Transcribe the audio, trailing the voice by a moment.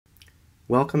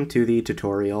Welcome to the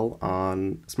tutorial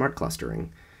on smart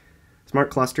clustering.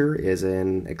 Smart cluster is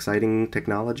an exciting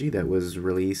technology that was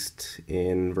released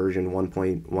in version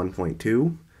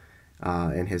 1.1.2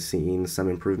 and has seen some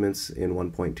improvements in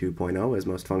 1.2.0 as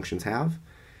most functions have.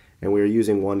 And we're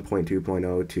using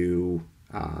 1.2.0 to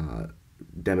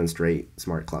demonstrate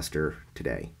smart cluster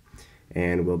today.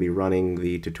 And we'll be running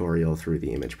the tutorial through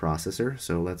the image processor,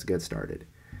 so let's get started.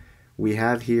 We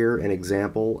have here an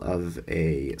example of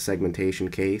a segmentation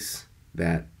case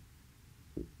that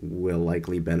will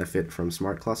likely benefit from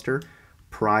smart cluster.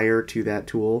 Prior to that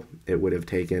tool, it would have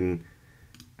taken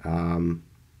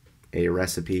a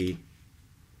recipe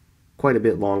quite a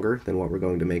bit longer than what we're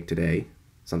going to make today,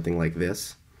 something like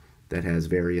this, that has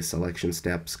various selection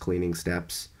steps, cleaning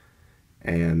steps,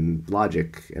 and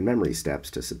logic and memory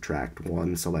steps to subtract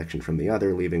one selection from the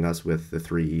other, leaving us with the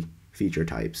three feature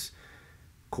types: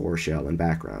 core, shell, and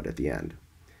background at the end.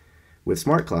 With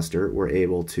Smart Cluster, we're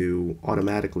able to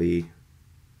automatically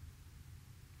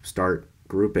start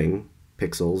grouping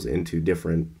pixels into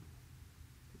different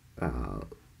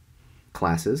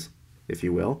classes, if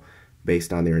you will,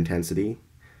 based on their intensity,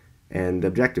 and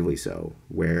objectively so,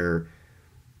 where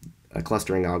a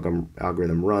clustering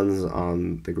algorithm runs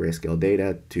on the grayscale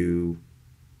data to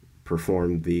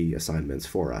perform the assignments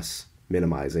for us,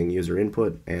 minimizing user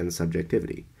input and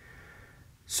subjectivity.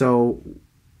 So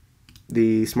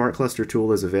the Smart Cluster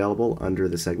tool is available under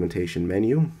the segmentation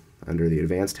menu, under the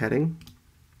advanced heading.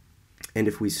 And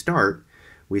if we start,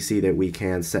 we see that we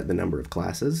can set the number of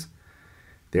classes.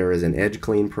 There is an edge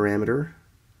clean parameter,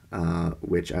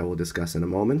 which I will discuss in a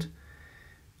moment.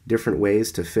 Different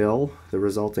ways to fill the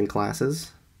resulting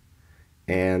classes,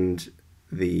 and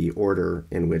the order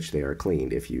in which they are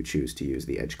cleaned if you choose to use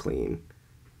the edge clean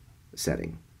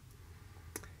setting.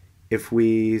 If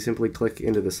we simply click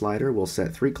into the slider, we'll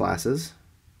set three classes,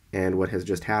 and what has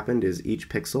just happened is each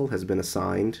pixel has been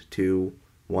assigned to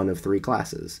one of three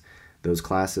classes. Those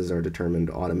classes are determined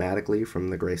automatically from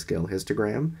the grayscale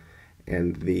histogram,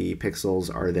 and the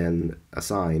pixels are then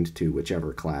assigned to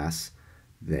whichever class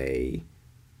they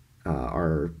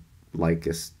are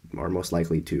most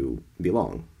likely to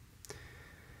belong.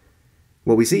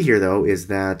 What we see here, though, is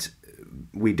that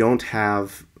we don't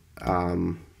have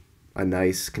a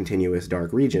nice continuous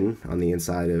dark region on the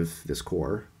inside of this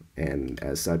core, and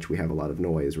as such we have a lot of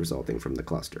noise resulting from the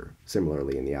cluster.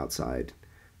 Similarly in the outside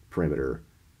perimeter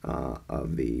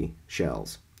of the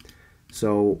shells.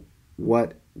 So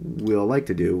what we'll like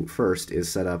to do first is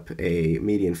set up a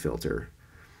median filter.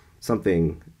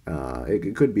 Something,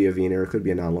 it could be a Wiener, it could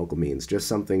be a non-local means, just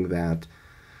something that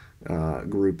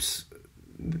groups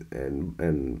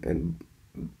and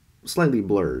slightly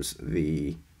blurs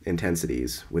the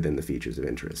intensities within the features of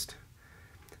interest.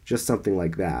 Just something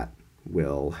like that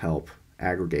will help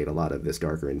aggregate a lot of this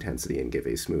darker intensity and give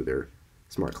a smoother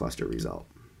smart cluster result.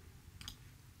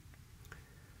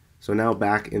 So now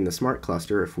back in the smart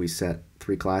cluster, if we set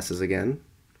three classes again,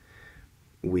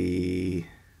 we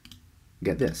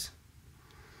get this.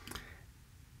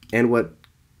 And what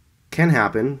can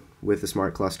happen with the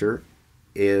smart cluster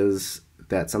is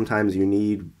that sometimes you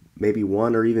need maybe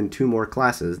one or even two more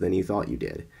classes than you thought you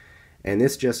did. And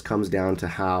this just comes down to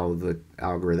how the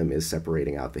algorithm is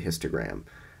separating out the histogram.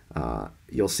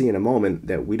 You'll see in a moment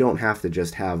that we don't have to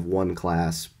just have one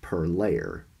class per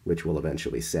layer, which we'll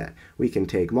eventually set. We can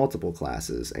take multiple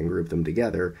classes and group them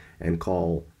together and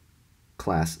call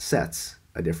class sets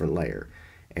a different layer.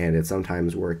 And it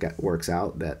sometimes works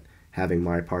out that having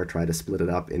Mipar try to split it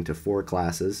up into 4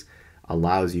 classes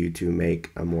allows you to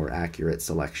make a more accurate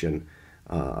selection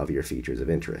of your features of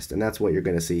interest. And that's what you're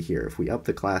going to see here. If we up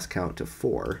the class count to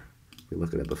 4, we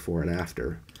look at a before and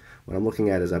after, what I'm looking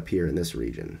at is up here in this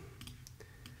region.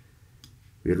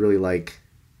 We would really like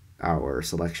our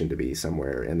selection to be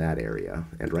somewhere in that area.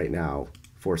 And right now,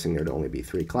 forcing there to only be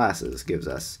 3 classes gives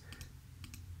us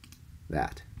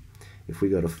that. If we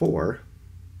go to 4,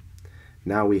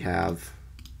 now we have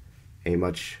a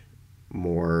much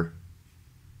more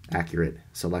accurate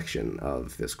selection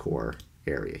of this core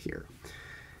area here.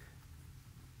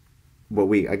 But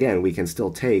we can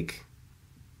still take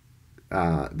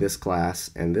this class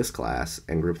and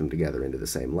group them together into the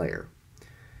same layer.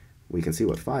 We can see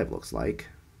what 5 looks like,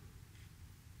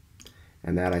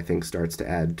 and that I think starts to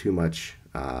add too much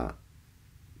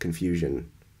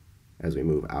confusion as we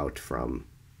move out from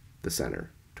the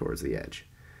center towards the edge.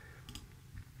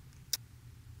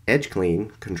 Edge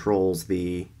clean controls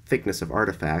the thickness of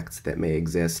artifacts that may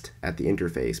exist at the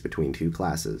interface between two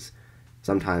classes.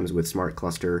 Sometimes with Smart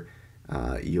Cluster,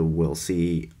 you will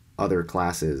see other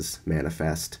classes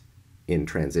manifest in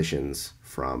transitions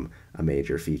from a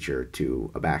major feature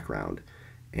to a background.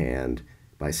 And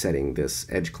by setting this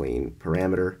edge clean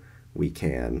parameter, we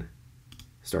can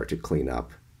start to clean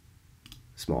up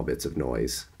small bits of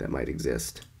noise that might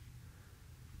exist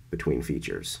between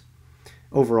features.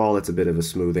 Overall, it's a bit of a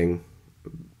smoothing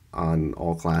on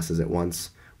all classes at once,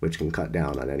 which can cut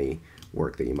down on any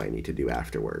work that you might need to do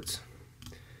afterwards.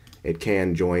 It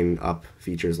can join up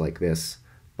features like this,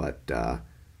 but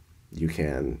you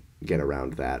can get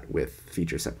around that with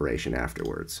feature separation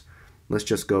afterwards. Let's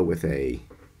just go with a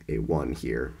 1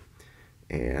 here,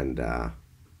 and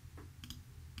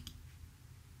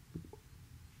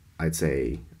I'd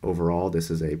say overall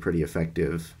this is a pretty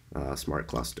effective smart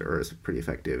cluster, or is a pretty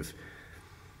effective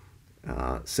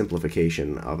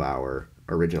simplification of our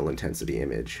original intensity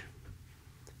image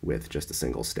with just a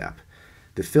single step.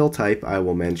 The fill type I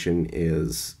will mention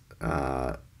is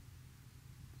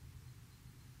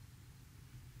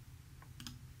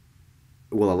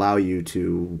will allow you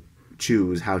to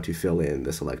choose how to fill in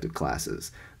the selected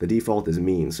classes. The default is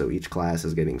mean, so each class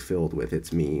is getting filled with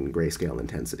its mean grayscale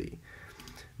intensity.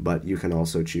 But you can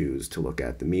also choose to look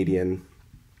at the median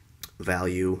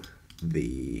value,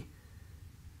 the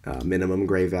minimum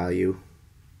gray value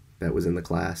that was in the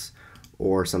class,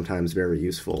 or sometimes very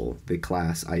useful, the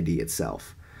class ID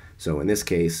itself. So in this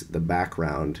case, the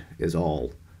background is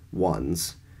all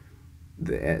 1s,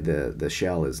 the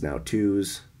shell is now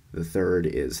 2s, the third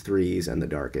is 3s, and the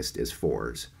darkest is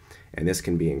 4s. And this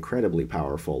can be incredibly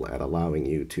powerful at allowing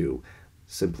you to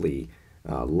simply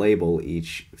label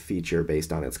each feature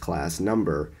based on its class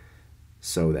number,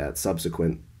 so that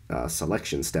subsequent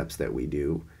selection steps that we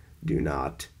do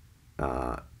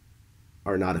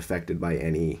are not affected by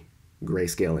any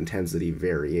grayscale intensity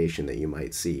variation that you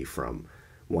might see from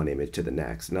one image to the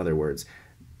next. In other words,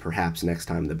 perhaps next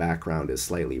time the background is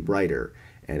slightly brighter,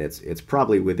 and it's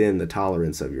probably within the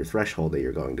tolerance of your threshold that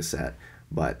you're going to set,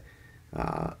 but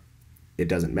it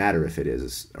doesn't matter if it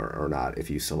is or not if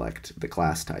you select the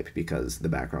class type, because the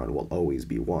background will always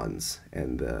be 1s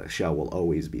and the shell will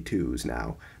always be 2s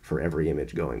now for every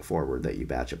image going forward that you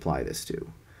batch apply this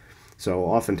to. So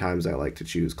oftentimes I like to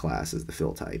choose class as the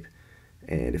fill type.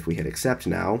 And if we hit accept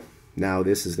now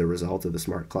this is the result of the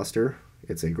smart cluster.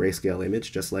 It's a grayscale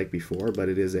image just like before, but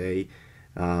it is a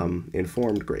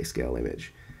informed grayscale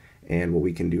image. And what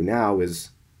we can do now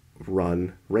is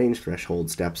run range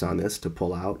threshold steps on this to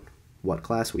pull out what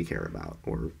class we care about,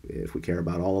 or if we care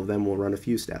about all of them, we'll run a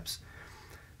few steps.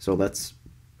 So let's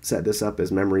set this up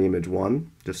as memory image 1,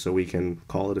 just so we can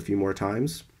call it a few more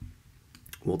times.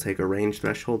 We'll take a range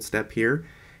threshold step here,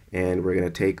 and we're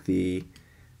going to take the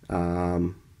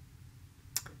well,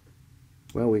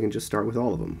 we can just start with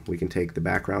all of them. We can take the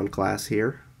background class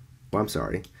here. Well, I'm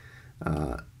sorry.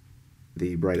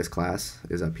 The brightest class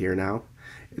is up here now.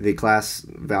 The class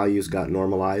values got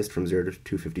normalized from 0 to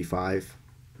 255,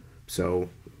 so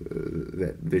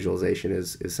that visualization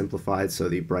is simplified. So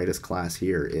the brightest class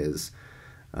here is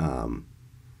up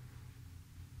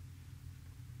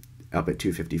at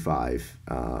 255,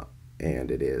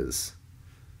 and it is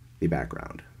the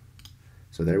background.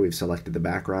 So there, we've selected the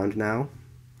background now.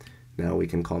 Now we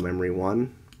can call memory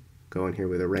 1, go in here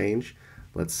with a range.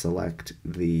 Let's select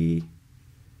the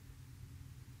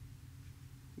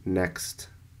next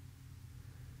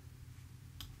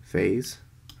phase,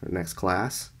 or next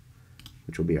class,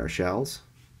 which will be our shells.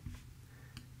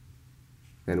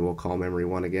 Then we'll call memory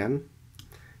 1 again,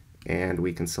 and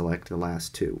we can select the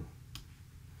last 2,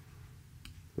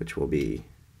 which will be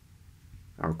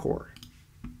our core.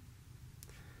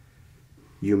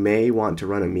 You may want to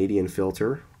run a median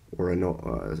filter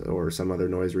or some other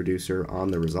noise reducer on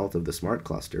the result of the smart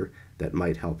cluster that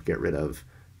might help get rid of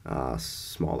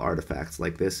small artifacts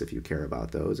like this if you care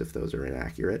about those, if those are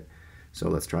inaccurate. So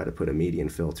let's try to put a median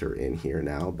filter in here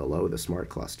now below the smart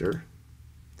cluster.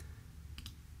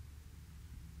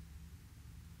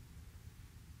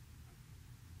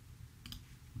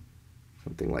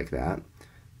 Something like that.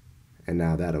 And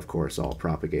now that, of course, all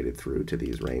propagated through to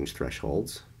these range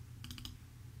thresholds.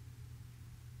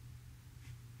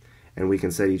 And we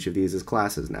can set each of these as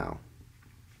classes now.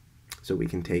 So we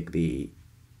can take the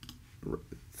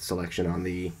selection on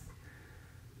the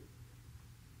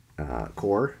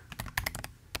core,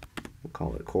 we'll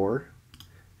call it core,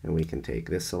 and we can take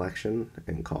this selection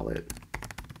and call it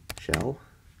shell,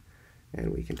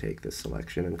 and we can take this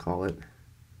selection and call it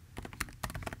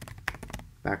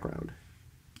background.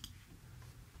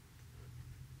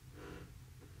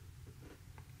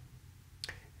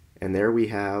 And there we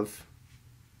have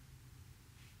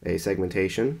a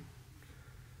segmentation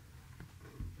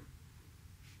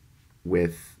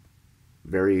with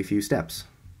very few steps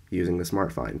using the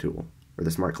smart find tool, or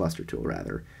the smart cluster tool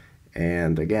rather.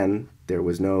 And again, there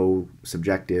was no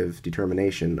subjective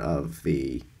determination of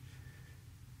the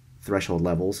threshold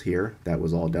levels here. That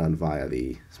was all done via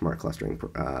the smart clustering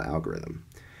algorithm.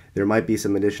 There might be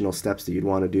some additional steps that you'd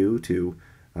want to do to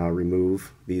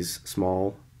remove these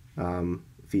small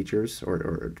features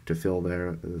or to fill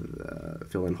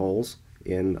in holes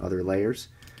in other layers.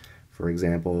 For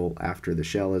example, after the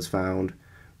shell is found,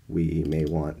 we may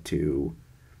want to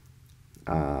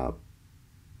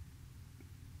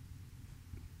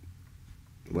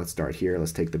let's start here.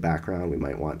 Let's take the background. We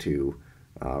might want to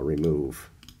remove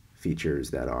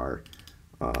features that are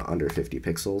under 50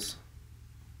 pixels.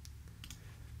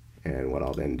 And what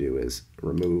I'll then do is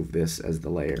remove this as the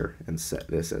layer and set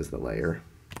this as the layer.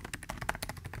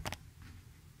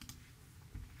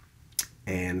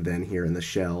 And then here in the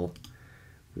shell,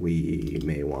 we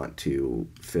may want to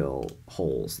fill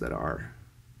holes that are,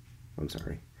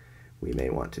 we may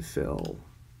want to fill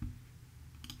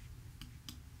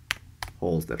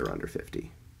holes that are under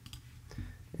 50.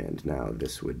 And now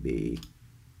this would be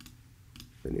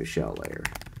the new shell layer.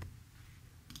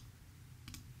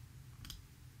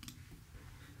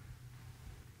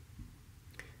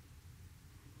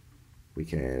 We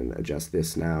can adjust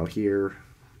this now here.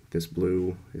 This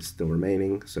blue is still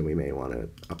remaining, so we may want to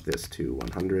up this to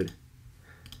 100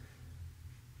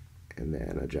 and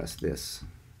then adjust this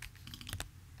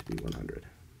to be 100.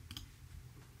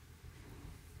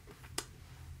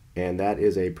 And that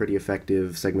is a pretty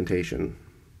effective segmentation,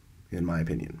 in my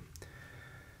opinion.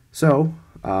 So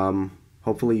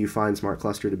hopefully you find Smart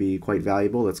Cluster to be quite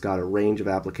valuable. It's got a range of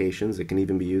applications. It can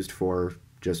even be used for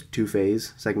just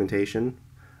two-phase segmentation,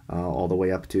 all the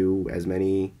way up to as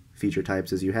many feature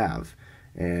types as you have.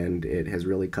 And it has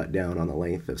really cut down on the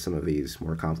length of some of these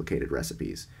more complicated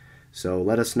recipes. So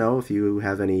let us know if you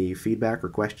have any feedback or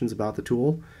questions about the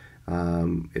tool.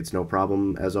 It's no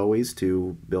problem, as always,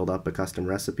 to build up a custom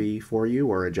recipe for you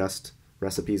or adjust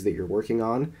recipes that you're working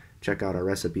on. Check out our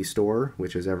recipe store,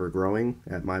 which is ever growing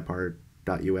at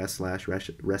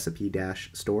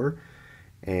mipar.us/recipe-store.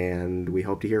 And we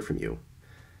hope to hear from you.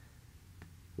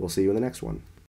 We'll see you in the next one.